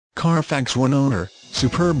Carfax One owner,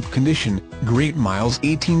 superb condition, great miles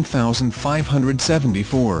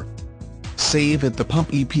 18,574. Save at the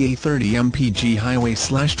pump EPA 30 mpg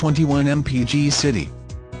highway/21 mpg city.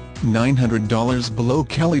 $900 below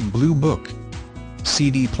Kelly Blue Book.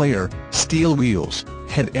 CD player, steel wheels,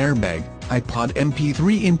 head airbag, iPod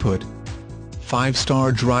MP3 input.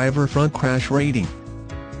 5-star driver front crash rating.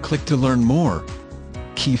 Click to learn more.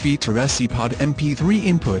 Key features: iPod MP3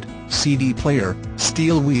 input, CD player,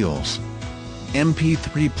 steel wheels,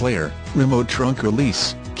 MP3 player, remote trunk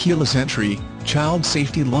release, keyless entry, child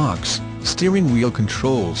safety locks, steering wheel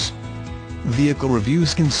controls. Vehicle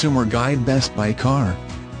reviews: Consumer Guide Best Buy Car.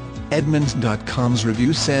 Edmunds.com's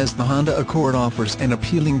review says the Honda Accord offers an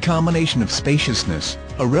appealing combination of spaciousness,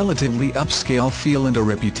 a relatively upscale feel and a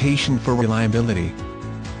reputation for reliability.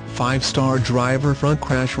 5-star driver front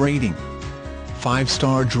crash rating.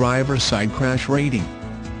 5-star driver side crash rating.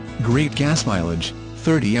 Great gas mileage,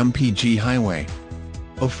 30 mpg highway.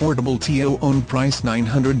 Affordable TO owned price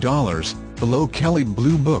 $900, below Kelly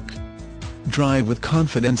Blue Book. Drive with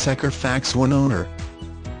confidence. Carfax One owner.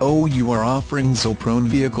 OUR offerings: prone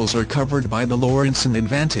vehicles are covered by the Lawrenson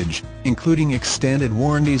Advantage, including extended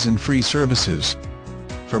warranties and free services.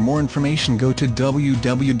 For more information go to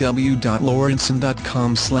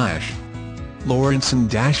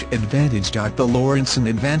www.lawrenson.com/Lawrenson-Advantage. The Lawrenson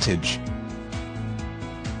Advantage.